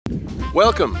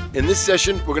Welcome! In this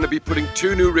session, we're going to be putting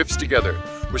two new riffs together.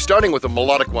 We're starting with a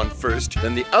melodic one first,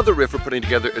 then the other riff we're putting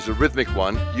together is a rhythmic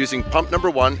one, using pump number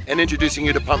 1 and introducing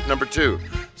you to pump number 2.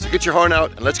 So get your horn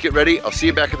out and let's get ready. I'll see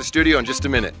you back at the studio in just a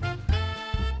minute.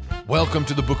 Welcome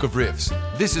to the Book of Riffs.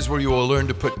 This is where you will learn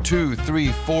to put 2, 3,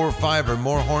 4, 5 or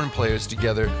more horn players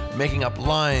together, making up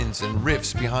lines and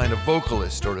riffs behind a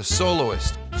vocalist or a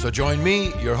soloist. So join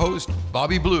me, your host,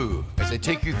 Bobby Blue, as I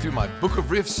take you through my Book of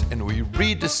Riffs and we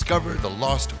rediscover the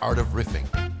lost art of riffing.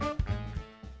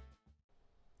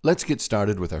 Let's get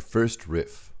started with our first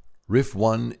riff. Riff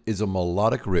 1 is a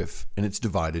melodic riff and it's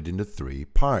divided into 3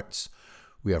 parts.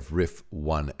 We have Riff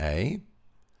 1A,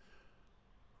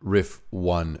 Riff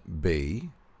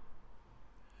 1B,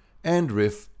 and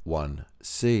Riff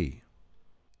 1C.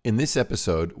 In this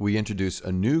episode, we introduce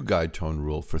a new guide tone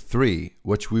rule for 3,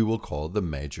 which we will call the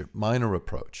major-minor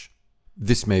approach.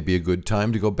 This may be a good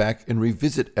time to go back and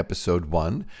revisit episode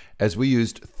 1, as we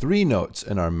used 3 notes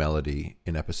in our melody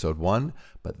in episode 1,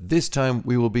 but this time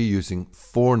we will be using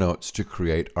 4 notes to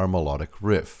create our melodic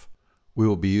riff. We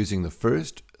will be using the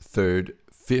 1st, 3rd,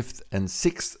 5th, and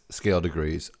 6th scale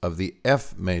degrees of the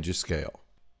F major scale.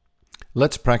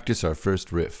 Let's practice our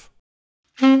first riff.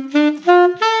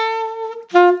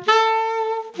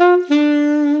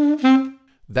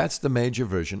 That's the major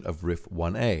version of Riff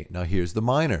 1A. Now here's the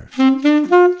minor.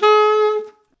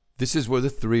 This is where the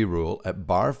 3 rule at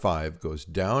bar 5 goes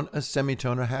down a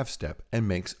semitone or half step and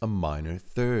makes a minor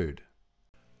 3rd.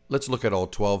 Let's look at all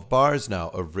 12 bars now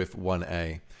of Riff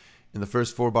 1A. In the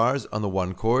first 4 bars on the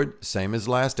 1 chord, same as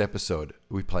last episode,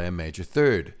 we play a major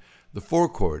 3rd. The 4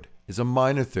 chord is a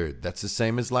minor 3rd. That's the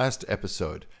same as last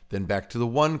episode. Then back to the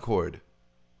 1 chord,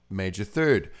 major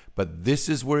 3rd. But this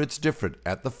is where it's different.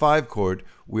 At the 5 chord,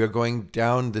 we are going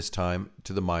down this time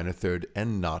to the minor 3rd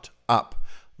and not up.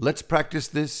 Let's practice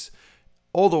this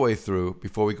all the way through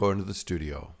before we go into the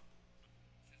studio.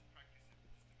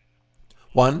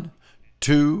 1,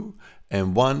 2,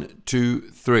 and 1, 2,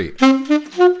 3.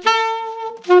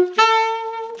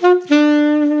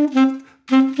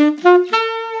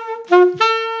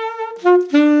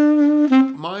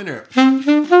 Minor.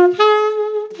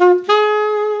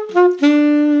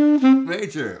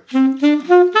 Major.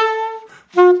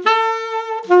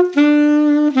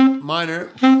 Minor.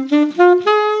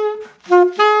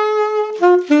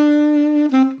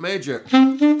 Major.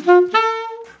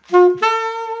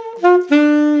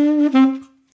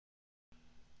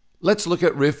 Let's look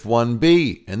at Riff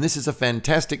 1B, and this is a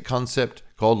fantastic concept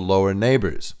called lower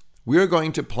neighbors. We are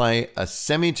going to play a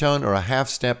semitone or a half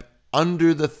step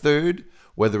under the 3rd,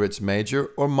 whether it's major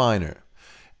or minor.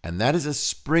 And that is a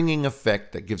springing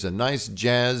effect that gives a nice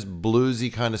jazz,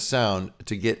 bluesy kind of sound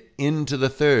to get into the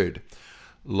 3rd.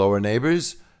 Lower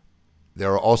neighbors,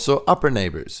 there are also upper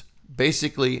neighbors.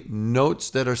 Basically,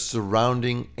 notes that are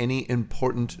surrounding any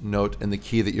important note in the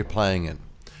key that you're playing in.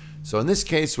 So in this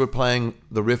case, we're playing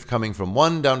the riff coming from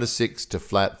 1 down to 6 to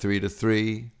flat 3 to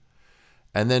 3.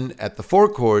 And then at the 4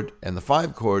 chord and the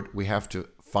 5 chord, we have to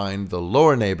find the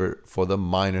lower neighbor for the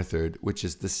minor 3rd, which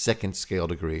is the 2nd scale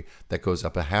degree that goes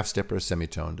up a half step or a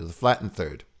semitone to the flattened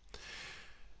 3rd.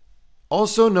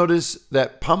 Also notice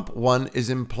that pump 1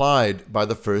 is implied by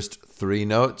the first 3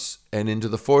 notes and into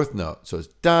the 4th note. So it's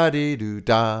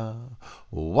da-dee-doo-da,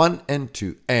 1 and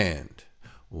 2 and,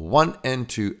 1 and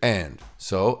 2 and.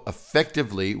 So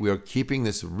effectively we are keeping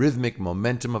this rhythmic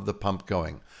momentum of the pump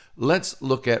going. Let's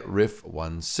look at Riff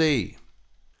 1C.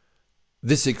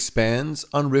 This expands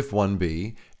on Riff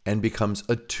 1B and becomes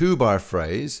a 2-bar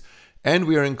phrase, and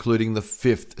we are including the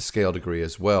 5th scale degree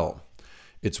as well.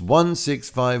 It's 1, 6,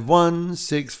 5, 1,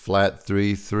 6, flat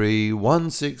 3, 3, 1,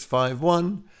 6, 5,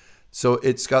 1. So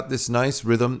it's got this nice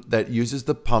rhythm that uses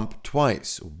the pump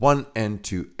twice. 1 and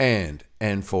 2 and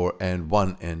 4 and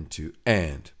 1 and 2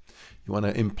 and. You want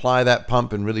to imply that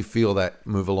pump and really feel that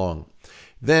move along.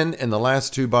 Then in the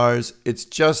last 2 bars, it's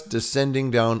just descending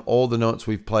down all the notes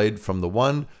we've played from the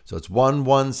 1. So it's 1,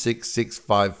 1, 6, 6,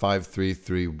 5, 5, 3,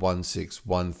 3, 1, 6,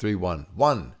 1, 3, 1,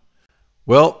 1.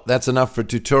 Well, that's enough for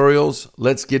tutorials.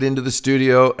 Let's get into the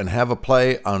studio and have a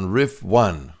play on Riff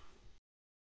 1.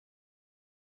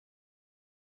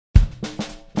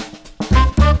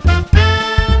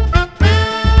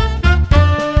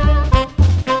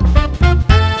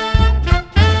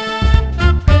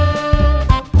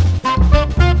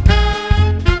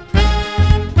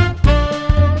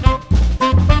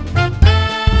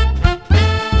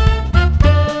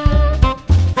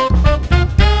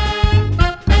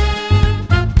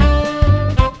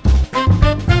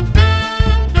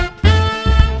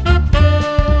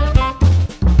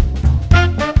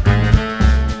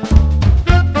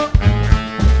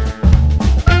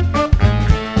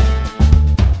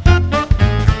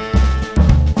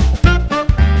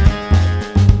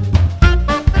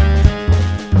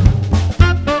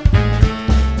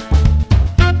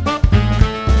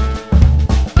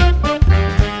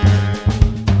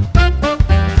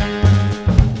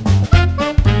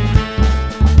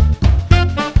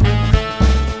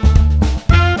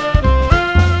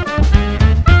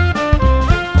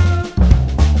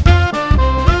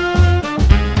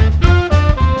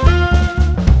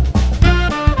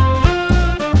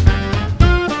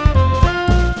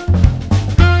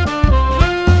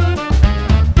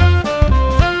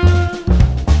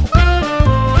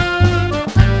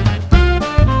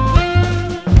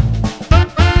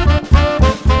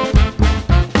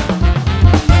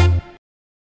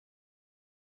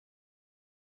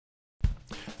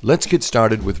 Let's get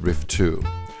started with Riff 2.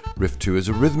 Riff 2 is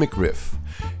a rhythmic riff.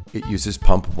 It uses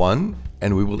pump 1,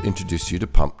 and we will introduce you to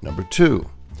pump number 2.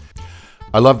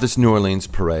 I love this New Orleans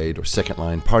parade or second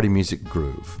line party music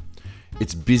groove.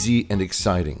 It's busy and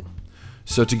exciting.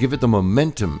 So to give it the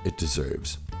momentum it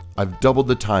deserves, I've doubled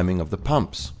the timing of the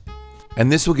pumps.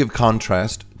 And this will give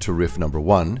contrast to riff number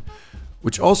 1,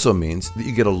 which also means that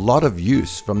you get a lot of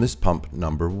use from this pump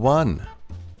number 1.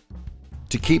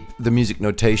 To keep the music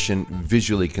notation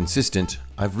visually consistent,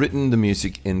 I've written the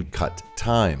music in cut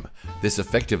time. This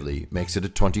effectively makes it a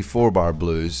 24-bar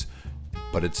blues,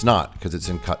 but it's not, because it's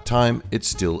in cut time, it's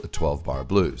still a 12-bar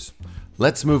blues.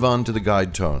 Let's move on to the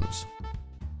guide tones.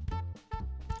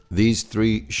 These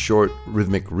 3 short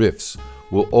rhythmic riffs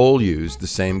will all use the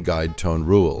same guide tone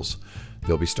rules.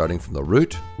 They'll be starting from the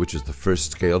root, which is the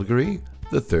first scale degree,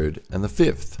 the 3rd, and the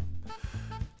 5th.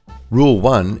 Rule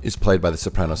 1 is played by the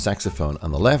soprano saxophone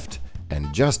on the left,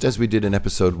 and just as we did in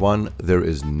episode 1, there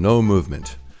is no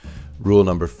movement. Rule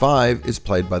number 5 is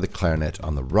played by the clarinet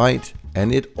on the right,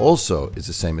 and it also is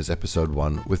the same as episode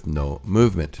 1 with no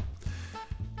movement.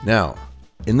 Now,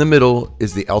 in the middle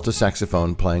is the alto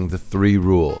saxophone playing the 3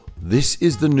 rule. This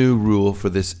is the new rule for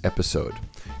this episode.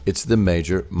 It's the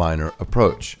major-minor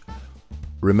approach.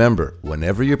 Remember,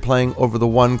 whenever you're playing over the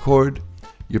 1 chord,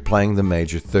 you're playing the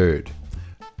major 3rd.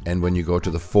 And when you go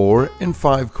to the 4 and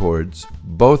 5 chords,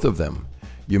 both of them,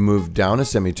 you move down a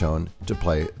semitone to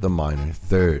play the minor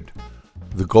 3rd.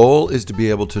 The goal is to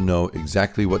be able to know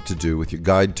exactly what to do with your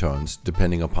guide tones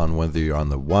depending upon whether you're on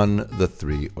the 1, the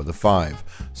 3, or the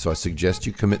 5. So I suggest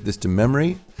you commit this to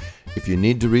memory. If you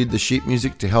need to read the sheet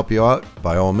music to help you out,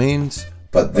 by all means,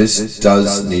 but this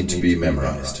does need to be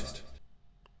memorized.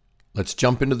 Let's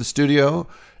jump into the studio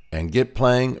and get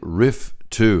playing Riff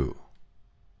 2.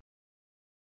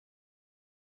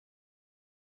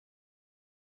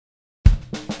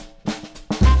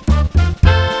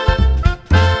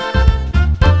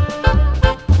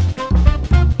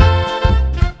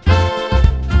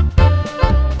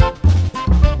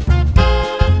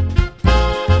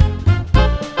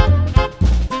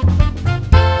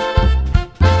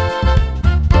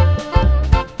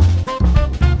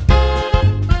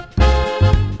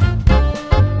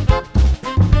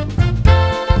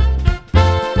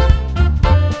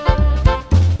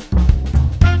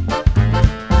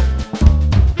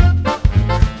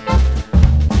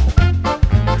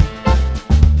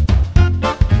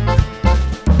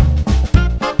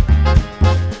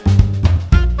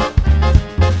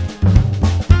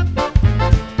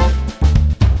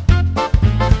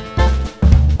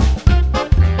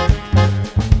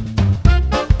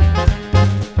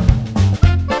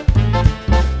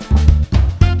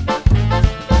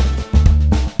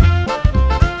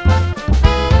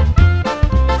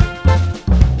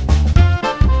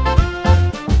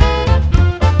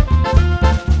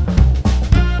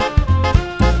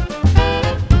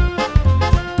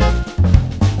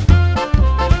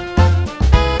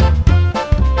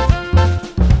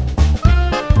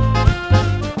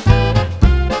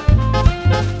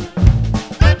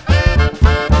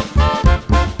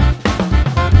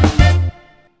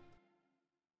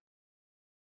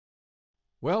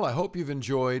 Well, I hope you've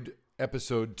enjoyed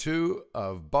episode 2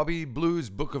 of Bobby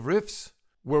Blues Book of Riffs,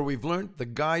 where we've learned the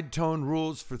guide tone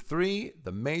rules for 3,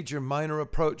 the major-minor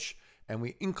approach, and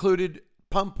we included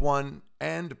pump 1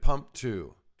 and pump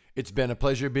 2. It's been a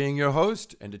pleasure being your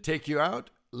host, and to take you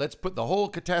out, let's put the whole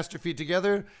catastrophe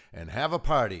together and have a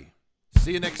party.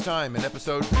 See you next time in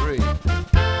episode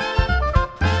 3.